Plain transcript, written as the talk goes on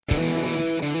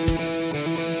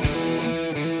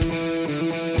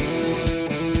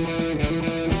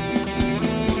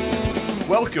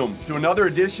Welcome to another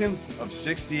edition of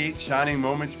 68 Shining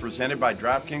Moments presented by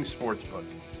DraftKings Sportsbook.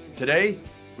 Today,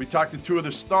 we talk to two of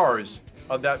the stars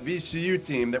of that VCU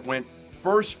team that went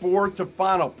first four to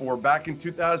Final Four back in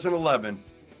 2011,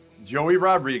 Joey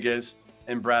Rodriguez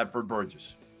and Bradford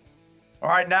Burgess. All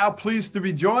right, now pleased to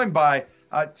be joined by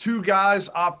two guys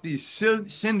off the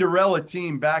Cinderella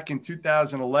team back in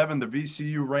 2011, the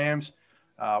VCU Rams.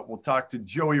 We'll talk to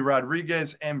Joey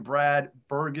Rodriguez and Brad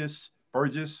Burgess.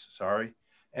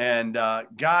 And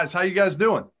guys, how you guys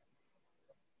doing?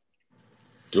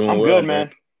 I'm well, good, man.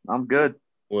 I'm good.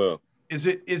 Well, is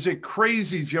it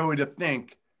crazy, Joey, to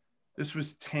think this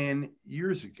was 10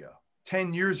 years ago?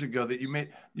 10 years ago that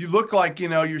you look like,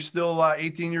 you're still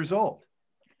 18 years old.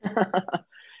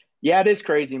 Yeah, it is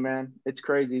crazy, man. It's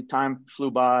crazy. Time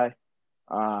flew by.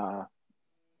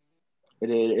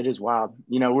 It is wild.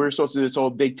 We were supposed to do this whole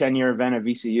big 10-year event at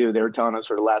VCU. They were telling us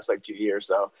for the last few years.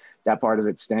 So that part of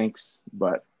it stinks.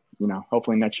 But,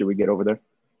 hopefully next year we get over there.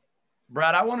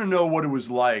 Brad, I want to know what it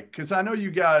was like, because I know you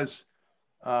guys,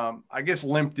 I guess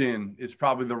limped in is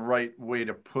probably the right way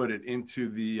to put it into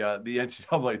the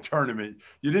NCAA tournament.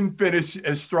 You didn't finish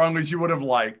as strong as you would have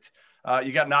liked.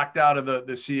 You got knocked out of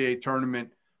the CAA tournament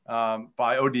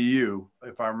by ODU,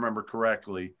 if I remember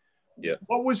correctly. Yeah.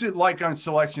 What was it like on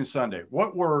Selection Sunday?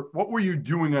 What were you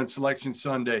doing on Selection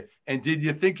Sunday? And did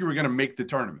you think you were going to make the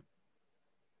tournament?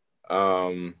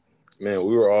 Man,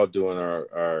 we were all doing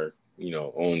our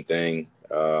own thing.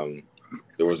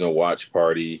 There was no watch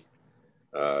party.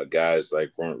 Guys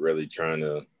weren't really trying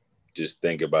to just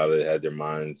think about it, had their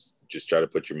minds, just try to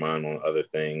put your mind on other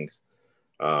things.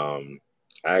 I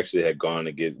actually had gone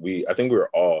to I think we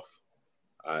were off.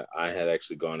 I had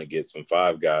actually gone to get some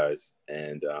Five Guys,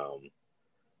 and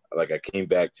I came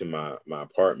back to my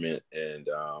apartment, and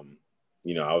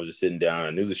I was just sitting down.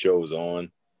 I knew the show was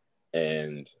on,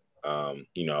 and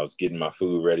I was getting my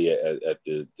food ready at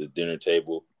the dinner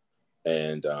table,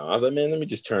 and I was like, man, let me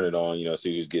just turn it on,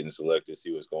 see who's getting selected,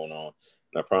 see what's going on.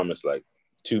 And I promise,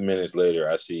 2 minutes later,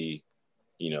 I see,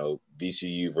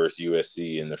 VCU versus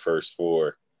USC in the first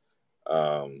four,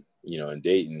 in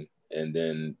Dayton. And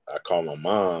then I called my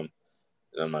mom,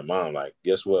 and I'm like, Mom,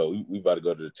 guess what? We about to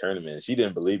go to the tournament. And she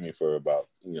didn't believe me for about,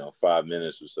 5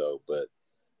 minutes or so. But,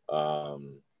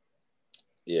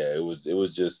 yeah, it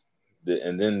was just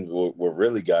and then what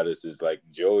really got us is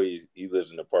Joey, he lives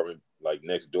in an apartment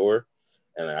next door.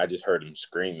 And I just heard him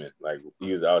screaming.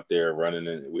 He was out there running,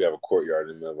 and we have a courtyard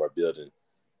in the middle of our building.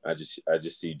 I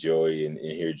just see Joey and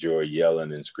hear Joey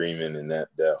yelling and screaming, and that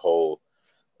whole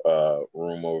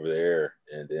room over there.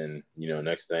 And then,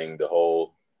 next thing, the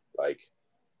whole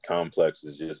complex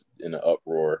is just in an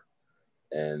uproar.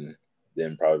 And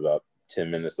then probably about 10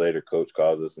 minutes later, coach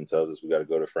calls us and tells us we got to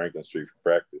go to Franklin Street for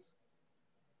practice.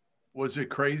 Was it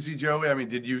crazy, Joey? I mean,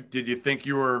 did you think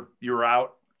you were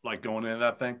out going into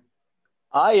that thing?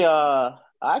 I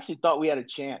actually thought we had a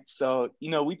chance. So,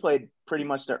 we played pretty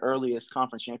much the earliest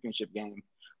conference championship game.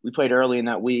 We played early in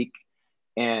that week,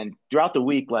 and throughout the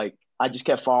week, I just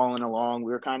kept following along.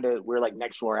 We were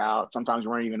next four out. Sometimes we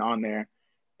weren't even on there.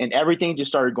 And everything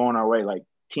just started going our way.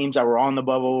 Teams that were on the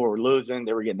bubble were losing.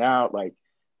 They were getting out.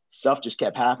 Stuff just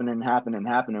kept happening.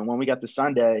 When we got to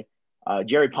Sunday,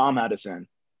 Jerry Palm had us in.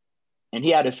 And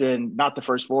he had us in, not the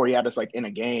first four. He had us in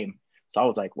a game. So I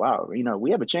was like, wow,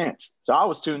 we have a chance. So I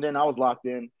was tuned in. I was locked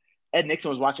in. Ed Nixon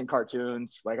was watching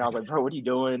cartoons. I was like, bro, what are you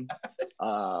doing?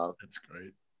 That's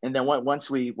great. And then once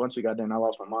we got in, I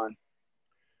lost my mind.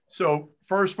 So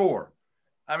first four,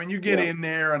 I mean, you get in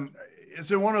there, and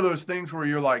is it one of those things where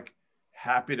you're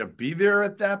happy to be there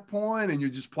at that point and you're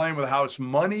just playing with house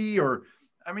money? Or,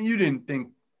 I mean, you didn't think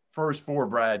first four,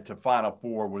 Brad, to Final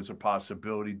Four was a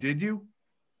possibility, did you?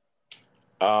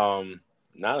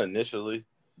 Not initially,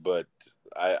 but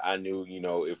I knew,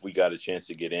 if we got a chance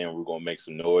to get in, we're going to make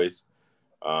some noise.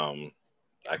 I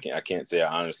can't say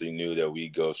I honestly knew that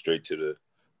we'd go straight to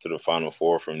the Final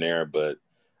Four from there, but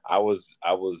I was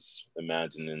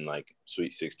imagining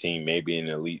Sweet 16, maybe an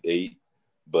Elite 8,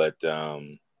 but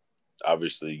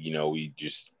obviously, we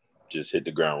just hit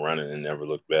the ground running and never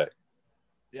looked back.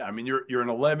 Yeah, I mean, you're an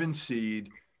 11 seed.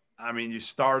 I mean, you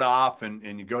start off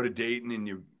and you go to Dayton and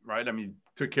you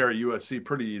took care of USC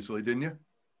pretty easily, didn't you?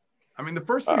 I mean, the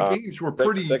first few games were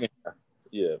pretty. Second half.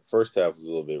 Yeah, first half was a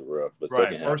little bit rough, but right,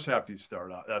 second half. First half you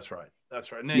start out. That's right.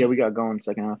 And then, yeah, we got going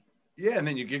second half. Yeah, and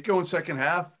then you get going second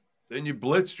half. Then you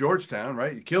blitz Georgetown,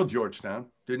 right? You killed Georgetown,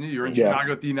 didn't you? You're in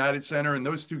Chicago at the United Center, and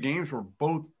those two games were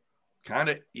both kind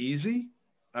of easy.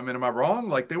 I mean, am I wrong?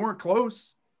 They weren't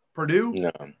close. Purdue?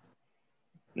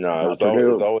 No, it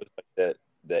was always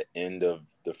that end of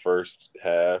the first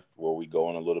half where we go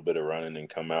on a little bit of running and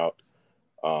come out.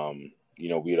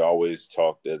 we'd always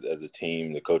talked as a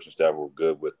team. The coaching staff were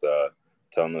good with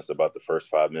telling us about the first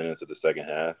 5 minutes of the second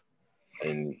half.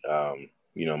 And,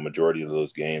 majority of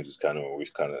those games is kind of where we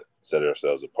kind of set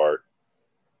ourselves apart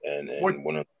and went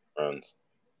on runs.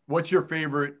 What's your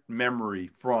favorite memory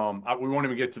from we won't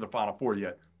even get to the Final Four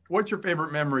yet. What's your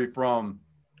favorite memory from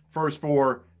First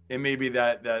Four and maybe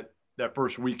that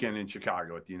first weekend in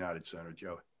Chicago at the United Center,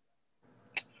 Joey?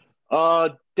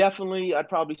 Definitely, I'd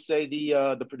probably say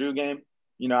the Purdue game.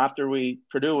 After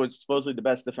Purdue was supposedly the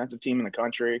best defensive team in the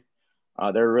country.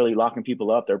 They were really locking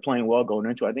people up. They were playing well going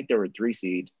into it. I think they were a 3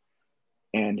 seed.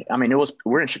 And, I mean,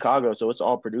 we're in Chicago, so it's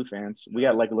all Purdue fans. We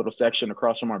had, like, a little section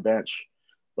across from our bench.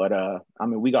 But,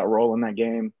 we got rolling that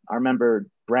game. I remember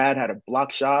Brad had a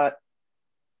block shot.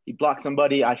 He blocked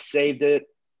somebody. I saved it.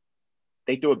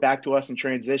 They threw it back to us in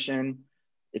transition.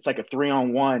 It's like a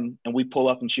 3-on-1, and we pull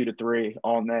up and shoot a 3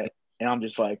 all net. And I'm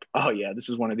just like, oh, yeah, this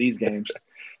is one of these games.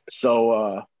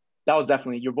 So that was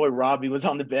definitely – your boy Robbie was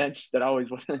on the bench. That always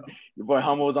was – your boy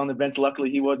Hummel was on the bench.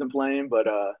 Luckily, he wasn't playing. But,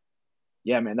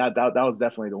 yeah, man, that was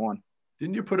definitely the one.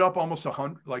 Didn't you put up almost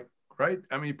 100, right?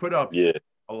 I mean, you put up a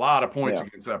lot of points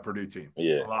against that Purdue team.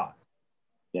 Yeah. A lot.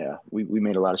 Yeah, we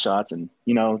made a lot of shots. And,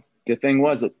 the thing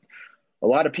was that a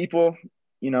lot of people,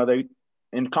 they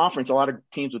in conference, a lot of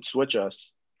teams would switch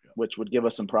us, which would give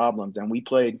us some problems. And we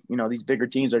played, these bigger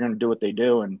teams are going to do what they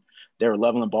do. And they were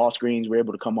leveling ball screens. We were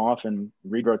able to come off and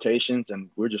read rotations, and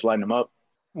we were just lighting them up.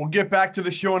 We'll get back to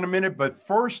the show in a minute, but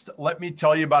first, let me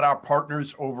tell you about our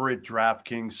partners over at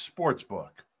DraftKings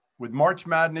Sportsbook. With March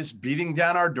Madness beating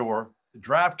down our door,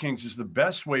 DraftKings is the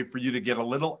best way for you to get a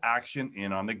little action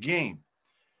in on the game.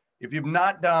 If you've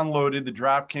not downloaded the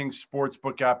DraftKings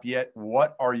Sportsbook app yet,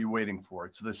 what are you waiting for?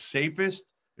 It's the safest,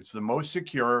 it's the most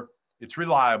secure, it's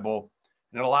reliable,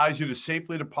 and it allows you to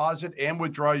safely deposit and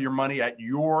withdraw your money at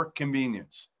your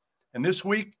convenience. And this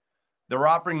week, they're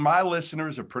offering my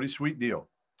listeners a pretty sweet deal.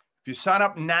 If you sign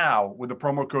up now with the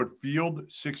promo code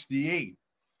FIELD68,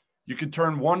 you can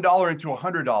turn $1 into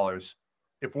 $100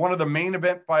 if one of the main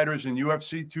event fighters in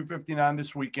UFC 259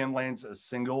 this weekend lands a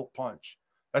single punch.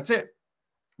 That's it.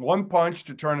 One punch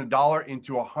to turn $1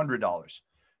 into $100.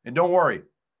 And don't worry,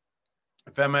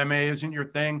 if MMA isn't your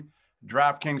thing,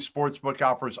 DraftKings Sportsbook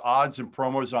offers odds and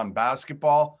promos on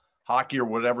basketball, hockey, or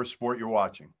whatever sport you're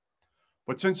watching.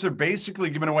 But since they're basically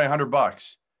giving away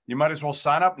 $100, you might as well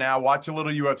sign up now, watch a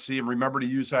little UFC, and remember to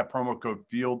use that promo code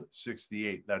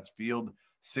FIELD68. That's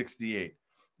FIELD68.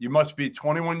 You must be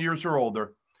 21 years or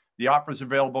older. The offer is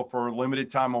available for a limited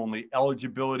time only.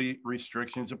 Eligibility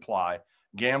restrictions apply.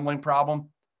 Gambling problem?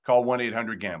 Call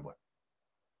 1-800-GAMBLER.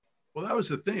 Well, that was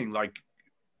the thing. Like,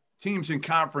 teams in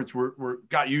conference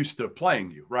got used to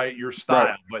playing you, right? Your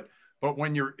style. Right. But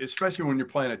when especially when you're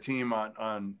playing a team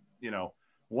on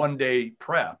 1 day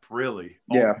prep, really,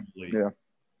 ultimately,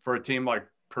 for a team like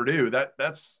Purdue,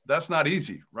 that's not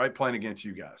easy, right? Playing against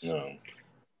you guys.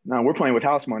 No, we're playing with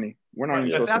house money. We're not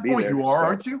even supposed to be there. At that point, you are,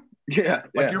 aren't you? Yeah.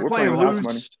 Like you're playing loose. House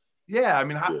money. Yeah. I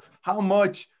mean, how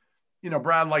much,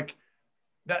 Brad, like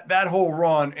that whole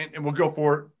run, and we'll go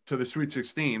for it to the Sweet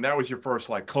 16. That was your first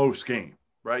close game,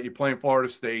 right? You're playing Florida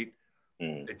State.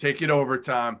 They take it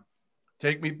overtime.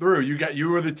 Take me through. You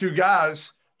were the two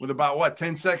guys with about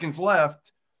 10 seconds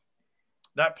left.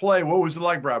 That play, what was it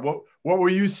like, Brad? What were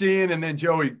you seeing? And then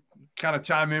Joey kind of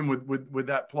chime in with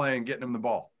that play and getting him the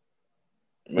ball.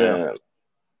 Man,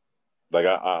 I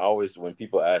always, when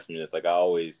people ask me this,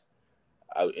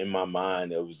 in my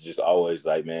mind, it was just always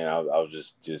like, man, I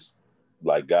was just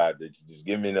like, God, just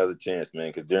give me another chance,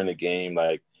 man. Because during the game,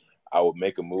 I would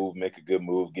make a good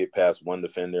move, get past one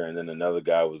defender, and then another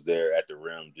guy was there at the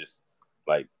rim, just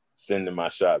sending my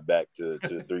shot back to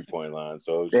the 3-point line.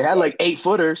 So they had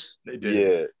 8-footers. They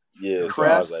did. Yeah. So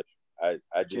I was like,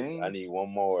 I need one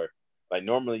more.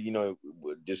 Normally,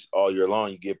 just all year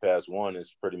long, you get past one,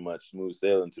 it's pretty much smooth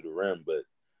sailing to the rim. But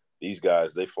these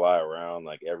guys, they fly around.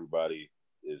 Everybody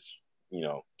is,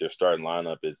 their starting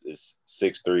lineup is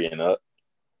 6'3" and up,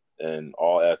 and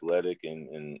all athletic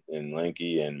and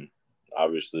lanky. And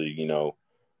obviously,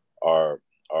 our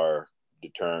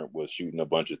deterrent was shooting a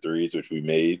bunch of threes, which we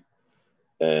made.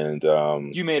 And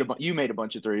you made a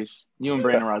bunch of threes. You and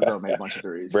Brandon Rosell made a bunch of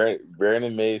threes.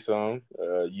 Brandon made some.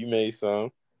 You made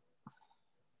some.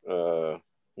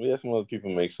 We had some other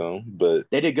people make some, but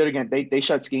they did good again. They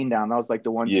shut Skeen down. That was the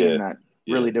one team that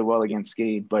really did well against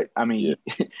Skeen. But I mean,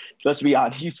 let's be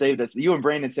honest. You saved us. You and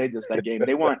Brandon saved us that game.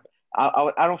 They won.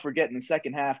 I don't forget in the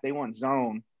second half they went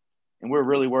zone, and we were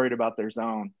really worried about their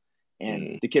zone.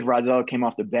 And the kid Rosell came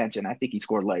off the bench, and I think he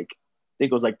scored I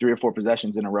think it was 3 or 4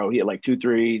 possessions in a row. He had 2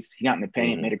 threes. He got in the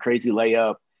paint, made a crazy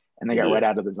layup, and they got right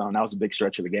out of the zone. That was a big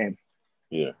stretch of the game.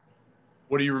 Yeah.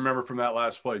 What do you remember from that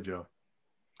last play, Joe?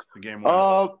 The game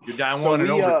one. You're down one in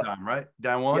overtime, right?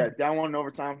 Down one? Yeah, down one in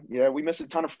overtime. Yeah, we missed a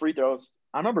ton of free throws.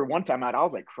 I remember one time I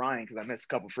was like crying because I missed a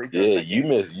couple free throws. Yeah,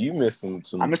 you missed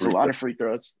some. I missed a lot of free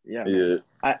throws. Yeah. Yeah.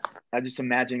 I just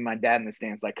imagining my dad in the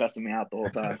stands like cussing me out the whole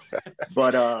time.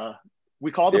 But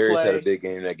we called the play. Darius had a big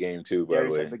game in that game too, by the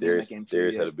way. Darius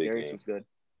had a big game. Darius was good.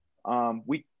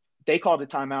 They called a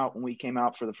timeout when we came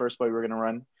out for the first play we were going to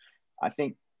run. I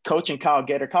think Coach and Kyle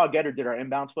Getter did our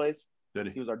inbounds plays. Did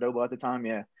he? He was our double at the time,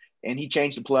 yeah. And he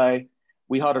changed the play.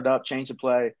 We huddled up, changed the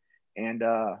play. And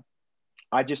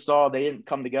I just saw they didn't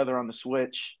come together on the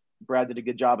switch. Brad did a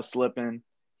good job of slipping.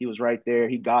 He was right there.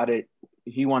 He got it.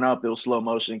 He went up. It was slow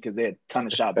motion because they had a ton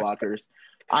of shot blockers.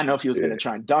 I don't know if he was going to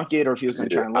try and dunk it or if he was going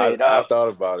to try and lay it up. I thought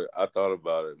about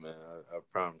it, man. I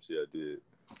promise you I did.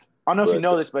 I don't know if you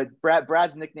know this, but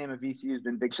Brad's nickname at VCU has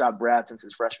been Big Shot Brad since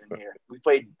his freshman year. We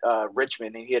played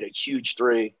Richmond, and he had a huge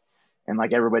three, and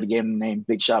like everybody gave him the name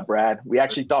Big Shot Brad. We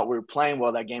actually thought we were playing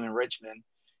well that game in Richmond,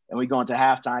 and we go into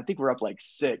halftime. I think we're up like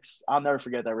 6. I'll never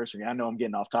forget that Richmond game. I know I'm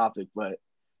getting off topic, but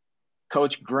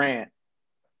Coach Grant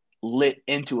lit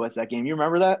into us that game. You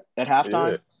remember that at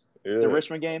halftime? Yeah. The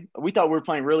Richmond game? We thought we were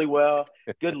playing really well,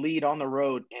 good lead on the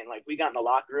road, and like we got in the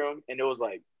locker room, and it was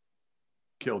like,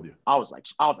 killed you. I was like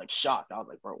shocked. I was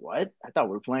like, bro, what? I thought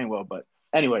we were playing well. But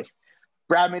anyways,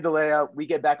 Brad made the layup. We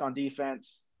get back on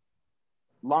defense.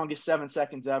 Longest 7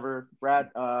 seconds ever.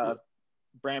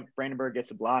 Brandenburg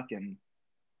gets a block and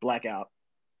blackout.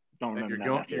 Don't remember.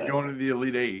 You're going to the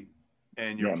Elite Eight,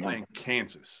 and you're playing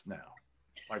Kansas now.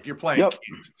 Like you're playing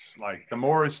Kansas. Like the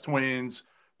Morris twins,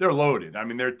 they're loaded. I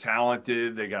mean, they're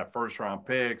talented. They got first-round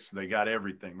picks. They got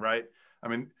everything, right? I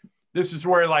mean, this is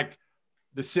where like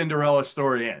the Cinderella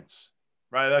story ends,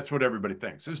 right? That's what everybody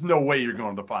thinks. There's no way you're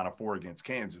going to the Final Four against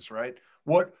Kansas, right?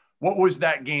 What was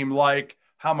that game like?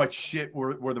 How much shit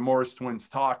were the Morris twins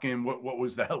talking? What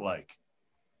was that like?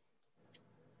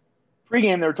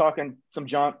 Pre-game, they were talking some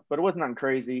junk, but it wasn't nothing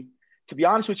crazy. To be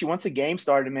honest with you, once the game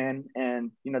started, man,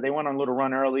 and, you know, they went on a little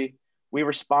run early, we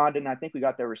responded, and I think we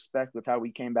got their respect with how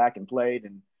we came back and played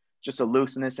and just the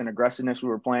looseness and aggressiveness we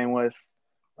were playing with.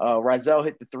 Rizel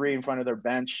hit the 3 in front of their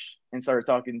bench and started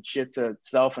talking shit to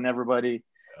Self and everybody.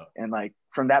 Yeah. And, like,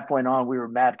 from that point on, we were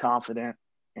mad confident,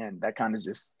 and that kind of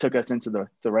just took us into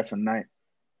the rest of the night.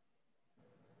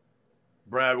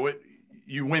 Brad,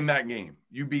 you win that game.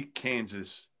 You beat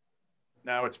Kansas.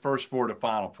 Now it's first 4 to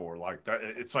Final Four. Like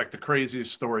it's like the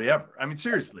craziest story ever. I mean,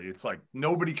 seriously, it's like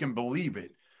nobody can believe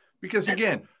it. Because,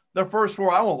 again, the first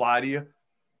 4, I won't lie to you,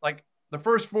 like the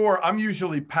first 4, I'm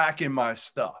usually packing my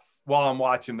stuff while I'm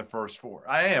watching the first 4.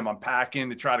 I'm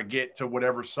packing to try to get to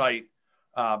whatever site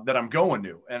that I'm going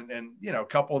to. And, you know, a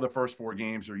couple of the first 4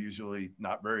 games are usually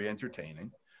not very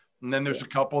entertaining. And then there's a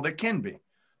couple that can be.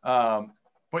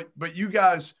 But you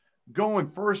guys going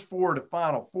first 4 to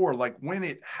Final Four, like when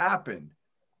it happened,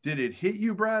 did it hit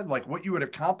you, Brad? Like what you would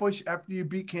accomplish after you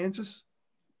beat Kansas?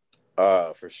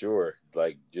 For sure.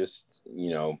 Like just,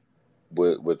 you know,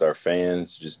 with our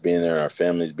fans just being there, our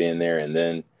families being there, and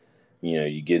then, you know,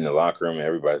 you get in the locker room and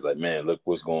everybody's like, man, look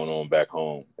what's going on back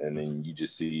home. And then you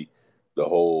just see the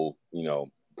whole, you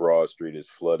know, Broad Street is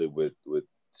flooded with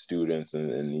students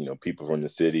and you know, people from the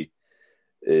city.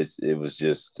 It was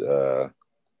just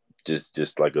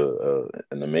like an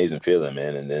amazing feeling,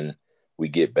 man. And then we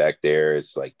get back there,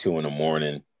 it's like 2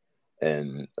 a.m.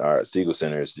 and our Siegel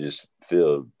Center is just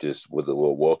filled just with a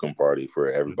little welcome party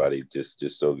for everybody. Just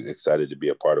so excited to be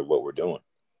a part of what we're doing.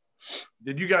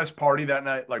 Did you guys party that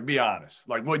night? Like, be honest.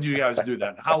 Like, what did you guys do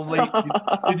that? How late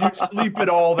did you sleep at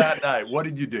all that night? What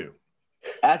did you do?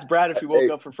 Ask Brad if he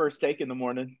woke up for first take in the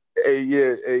morning. Hey,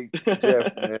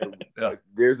 Jeff, man. Yeah.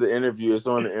 There's an interview. It's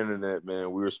on the internet,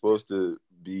 man. We were supposed to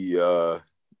be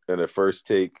in a first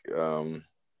take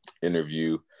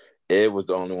interview. Ed was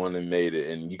the only one that made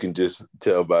it, and you can just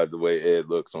tell by the way Ed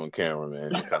looks on camera,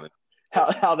 man. Kind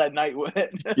of how that night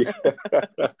went.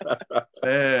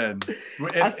 And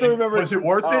I still remember. Was it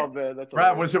worth it? Oh man, that's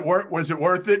Brad, was it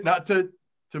worth it not to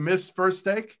miss first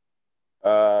take?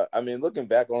 I mean, looking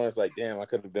back on it, it's like, damn, I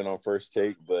could have been on first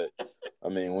take. But I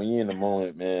mean, when you're in the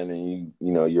moment, man, and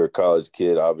you know, you're a college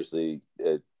kid, obviously,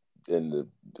 in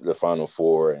the Final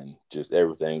Four and just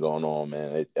everything going on,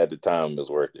 man. At the time, it was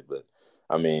worth it. But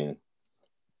I mean,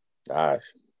 yeah,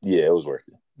 it was worth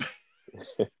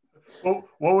it. Well,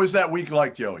 what was that week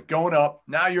like, Joey? Going up,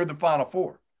 now you're the Final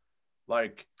Four.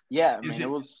 Like, yeah, I mean, it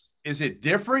was. Is it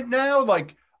different now?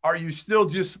 Like, are you still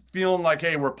just feeling like,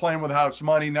 hey, we're playing with house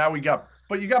money? Now you got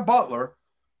Butler.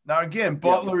 Now again,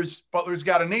 Butler's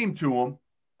got a name to him,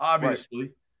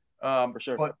 obviously. Right. For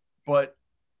sure. But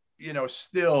you know,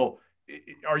 still,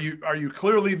 are you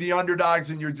clearly the underdogs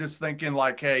and you're just thinking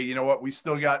like, hey, you know what, we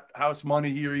still got house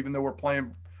money here, even though we're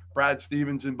playing Brad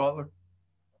Stevens and Butler?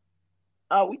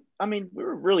 We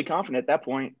were really confident at that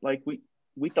point. Like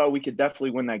we thought we could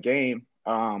definitely win that game.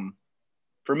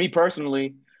 For me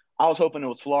personally, I was hoping it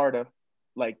was Florida.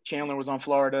 Like Chandler was on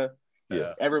Florida.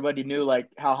 Yeah. Everybody knew like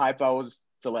how hype I was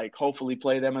to like hopefully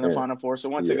play them in the Final Four. So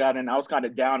once it got in, I was kind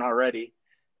of down already.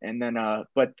 And then,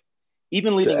 but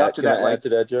even leading up to that, can I add to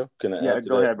that, Joe? Can I add to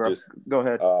go that? ahead, bro. Just, go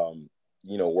ahead.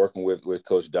 You know, working with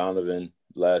Coach Donovan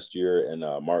last year and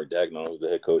Mark Dagnon was the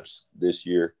head coach this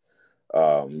year.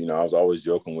 You know, I was always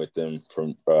joking with them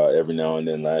from every now and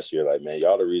then last year, like, man,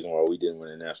 y'all the reason why we didn't win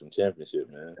a national championship,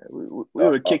 man. We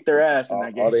would have kicked their ass in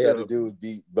that game. All they had to do was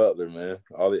beat Butler, man.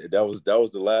 That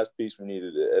was the last piece we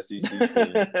needed, the SEC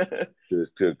team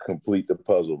to complete the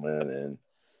puzzle, man,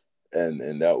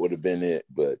 and that would have been it.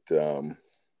 But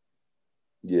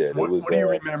yeah, what do you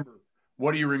remember?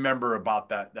 What do you remember about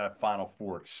that Final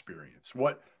Four experience?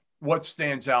 What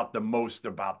stands out the most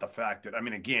about the fact that, I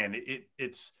mean, again,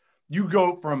 it's you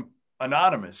go from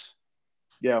anonymous,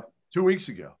 2 weeks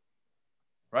ago,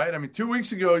 right? I mean, 2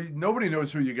 weeks ago, nobody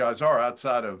knows who you guys are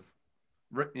outside of,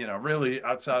 you know, really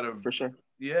outside of, for sure,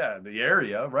 the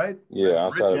area, right? Yeah,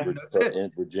 outside of that's it.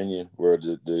 In Virginia, where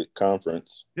the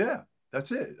conference. Yeah,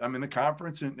 that's it. I mean, the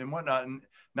conference and whatnot, and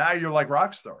now you're like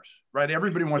rock stars, right?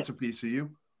 Everybody wants a piece of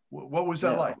you. What was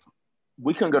that like?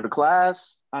 We couldn't go to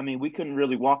class. I mean, we couldn't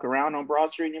really walk around on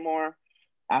Broad Street anymore.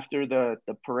 After the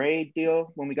parade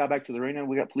deal, when we got back to the arena,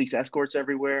 we got police escorts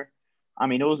everywhere. I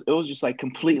mean, it was just like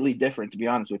completely different, to be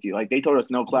honest with you. Like they told us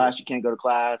no class, you can't go to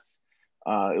class.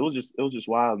 It was just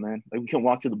wild, man. Like we can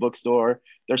walk to the bookstore.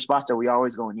 There's spots that we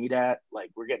always go and eat at.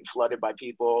 Like we're getting flooded by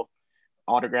people,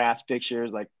 autographs,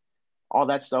 pictures, like all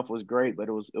that stuff was great, but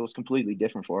it was completely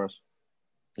different for us.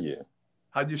 Yeah.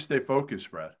 How'd you stay focused,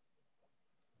 Brad?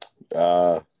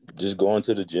 Just going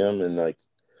to the gym and like,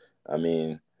 I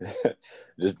mean,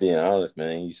 just being honest,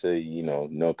 man. You say, you know,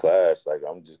 no class. Like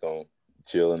I'm just gonna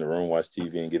chill in the room, watch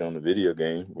TV, and get on the video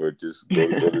game, or just go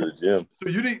to the gym.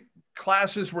 So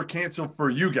classes were canceled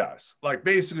for you guys. Like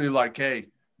basically, like, hey,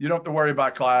 you don't have to worry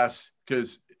about class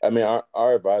because. I mean,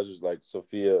 our advisors, like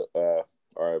Sophia,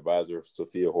 our advisor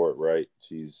Sophia Hort, right?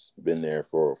 She's been there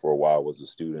for a while. Was a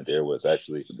student there. Was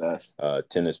actually a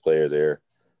tennis player there.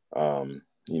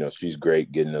 You know, she's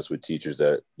great getting us with teachers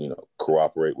that, you know,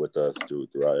 cooperate with us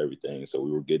throughout everything. So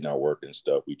we were getting our work and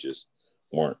stuff. We just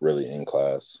weren't really in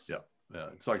class. Yeah.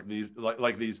 It's like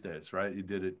these days, right? You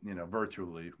did it, you know,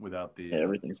 virtually without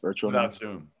everything's virtual without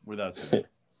Zoom.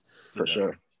 For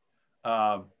sure.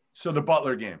 So the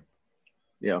Butler game.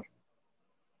 Yeah.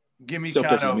 Give me Still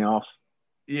pisses me off.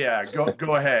 Yeah,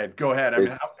 go ahead. I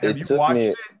mean, have you watched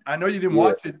it? I know you didn't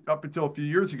watch it up until a few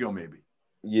years ago, maybe.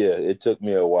 Yeah, it took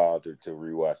me a while to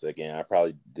rewatch that game. I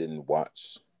probably didn't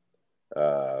watch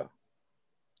the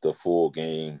full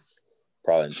game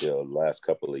probably until the last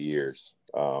couple of years.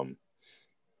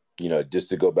 You know, just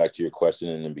to go back to your question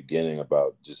in the beginning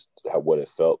about just what it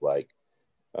felt like,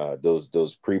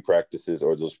 those pre-practices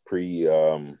or those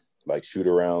like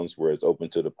shoot-arounds where it's open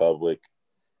to the public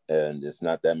and it's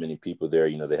not that many people there.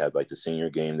 You know, they had like the senior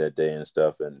game that day and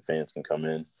stuff and fans can come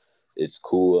in. It's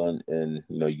cool and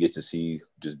you know, you get to see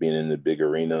just being in the big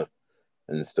arena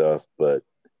and stuff, but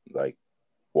like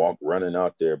running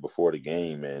out there before the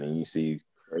game, man, and you see,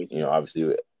 you know,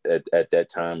 obviously at that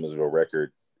time was a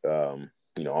record,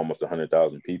 you know, almost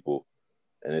 100,000 people,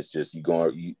 and it's just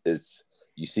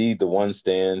you see the one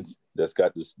stand that's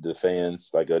got the fans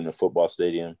like in the football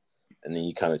stadium, and then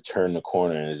you kind of turn the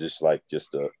corner and it's just like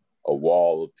a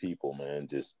wall of people, man,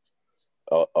 just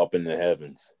up in the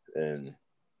heavens, and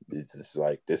it's just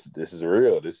like this is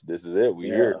real. This is it. We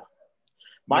here.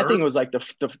 My thing was like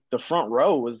the front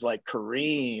row was like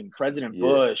Kareem, President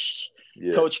Bush,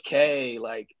 Coach K,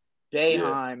 like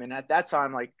Boeheim, and at that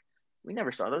time, like we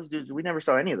never saw those dudes. We never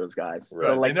saw any of those guys. Right.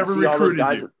 So like to see all those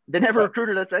guys, they never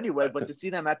recruited us anyway. But to see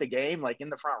them at the game, like in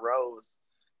the front rows,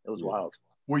 it was wild.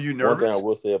 Were you nervous? One thing I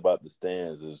will say about the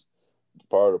stands is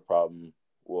part of the problem.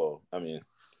 Well, I mean,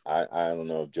 I don't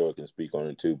know if Joe can speak on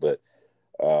it too, but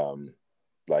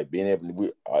like being able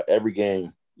to every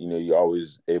game, you know, you're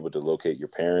always able to locate your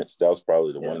parents. That was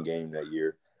probably the one game that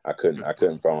year I couldn't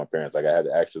find my parents. Like I had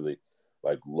to actually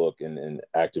like look and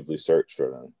actively search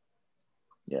for them.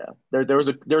 Yeah, there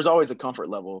was always a comfort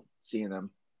level seeing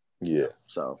them. Yeah,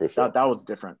 so for sure. that was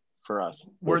different for us.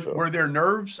 Were there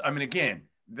nerves? I mean, again,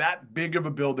 that big of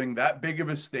a building, that big of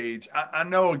a stage. I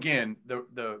know again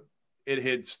it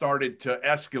had started to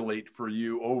escalate for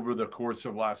you over the course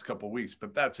of the last couple of weeks,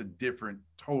 but that's a different,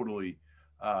 totally,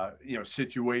 you know,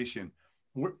 situation.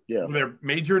 Were Yeah. there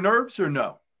major nerves or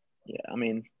no? Yeah, I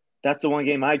mean, that's the one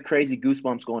game I had crazy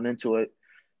goosebumps going into it.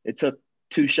 It took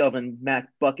 2 shoving Mac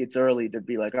buckets early to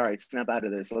be like, all right, snap out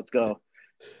of this. Let's go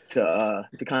to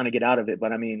kind of get out of it.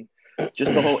 But I mean,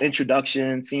 just the whole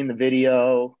introduction, seeing the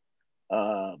video,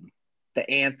 the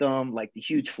anthem, like the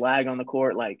huge flag on the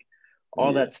court, like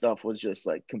all that stuff was just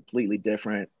like completely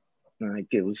different. Like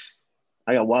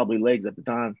I got wobbly legs at the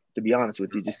time, to be honest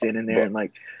with you, just sitting in there and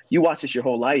like you watch this your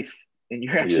whole life and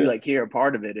you're actually like here a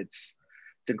part of it. It's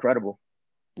incredible.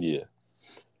 Yeah.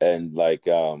 And like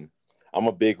I'm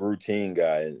a big routine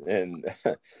guy, and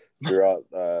throughout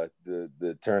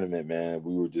the tournament, man,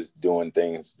 we were just doing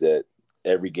things that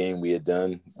every game we had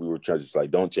done, we were trying to just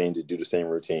like, don't change it, do the same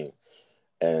routine.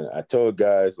 And I told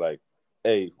guys like,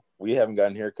 hey, we haven't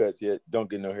gotten haircuts yet. Don't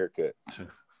get no haircuts.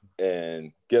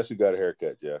 And guess who got a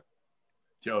haircut, Jeff?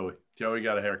 Joey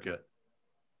got a haircut.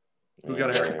 Who Man,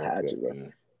 got a haircut?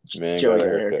 Man, Joey got a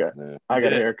haircut. Man. I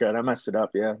got a haircut. I messed it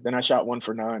up, yeah. Then I shot 1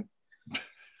 for 9.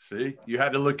 See, you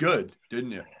had to look good,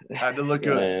 didn't you? Had to look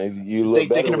good. Man, you look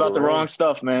thinking about the wrong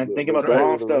stuff, man. Thinking about the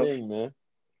wrong stuff. Ring, man.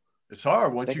 It's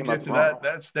hard once you get to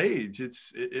that stage.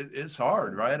 It's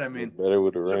hard, right? I mean, better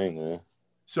with the ring, man.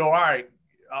 So, all right,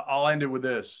 I'll end it with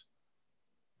this.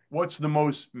 What's the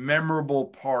most memorable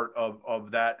part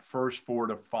of that first 4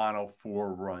 to Final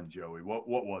Four run, Joey? What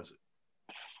was it?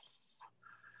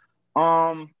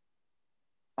 I'll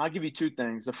give you 2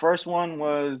 things. The first one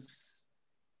was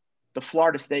the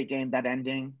Florida State game. That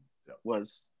ending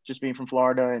was just being from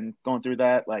Florida and going through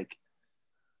that. Like,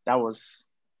 that was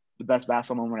the best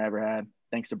basketball moment I ever had,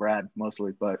 thanks to Brad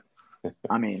mostly. But,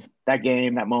 I mean, that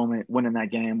game, that moment, winning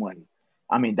that game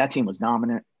that team was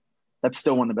dominant. That's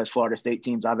still one of the best Florida State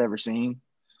teams I've ever seen.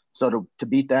 So to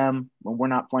beat them when we're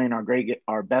not playing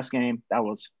our best game, that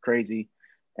was crazy.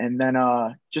 And then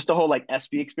just the whole like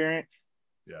SB experience.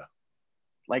 Yeah.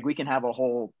 Like we can have a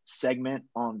whole segment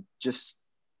on just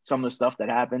some of the stuff that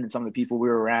happened and some of the people we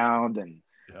were around and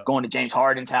going to James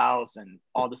Harden's house and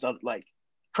all this other like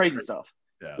crazy stuff.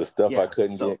 Yeah. The stuff I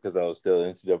couldn't get because I was still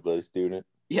an NCAA student.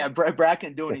 Yeah, Brad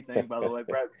couldn't do anything, by the way.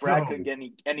 Brad couldn't get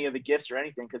any of the gifts or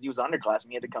anything because he was underclassmen.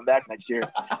 He had to come back next year.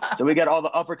 So we got all the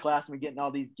upperclassmen getting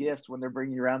all these gifts when they're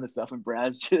bringing you around this stuff, and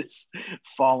Brad's just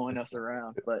following us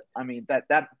around. But, I mean,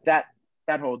 that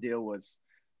whole deal was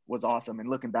awesome. And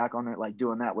looking back on it, like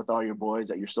doing that with all your boys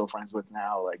that you're still friends with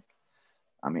now, like,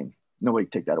 I mean, nobody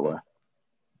can take that away.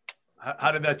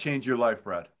 How did that change your life,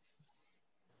 Brad?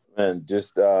 And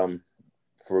just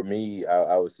for me,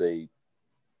 I would say,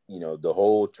 you know, the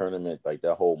whole tournament, like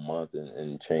that whole month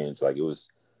and change, like it was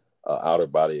an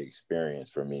out-of-body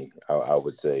experience for me, I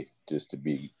would say, just to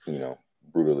be, you know,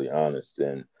 brutally honest.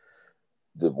 And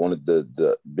one of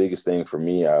the biggest thing for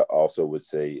me, I also would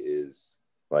say, is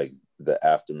like the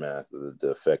aftermath of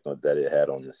the effect that it had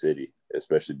on the city,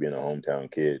 especially being a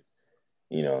hometown kid.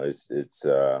 You know, it's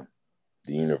the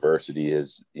university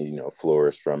has, you know,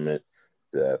 flourished from it.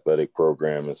 The athletic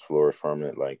program has flourished from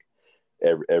it. Like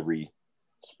every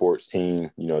sports team,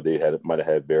 you know, they might have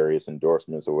had various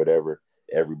endorsements or whatever.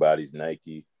 Everybody's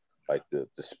Nike. Like the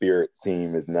Spirit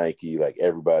team is Nike. Like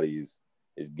everybody is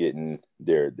getting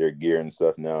their gear and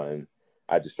stuff now. And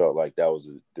I just felt like that was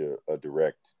a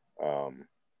direct,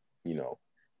 you know,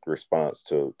 response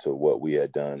to what we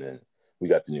had done. And we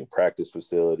got the new practice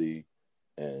facility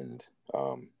and,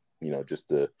 you know, just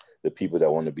the people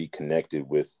that want to be connected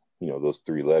with, you know, those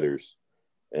 3 letters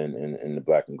and the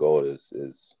black and gold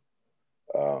is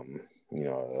you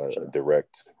know, a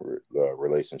direct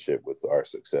relationship with our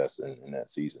success in that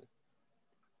season.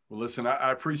 Well, listen,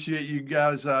 I appreciate you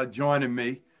guys joining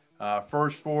me.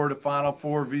 First 4 to Final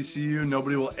Four VCU.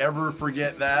 Nobody will ever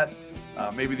forget that.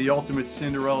 Maybe the ultimate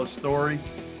Cinderella story,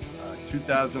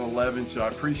 2011. So I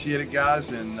appreciate it,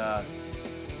 guys, and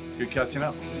good catching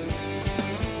up.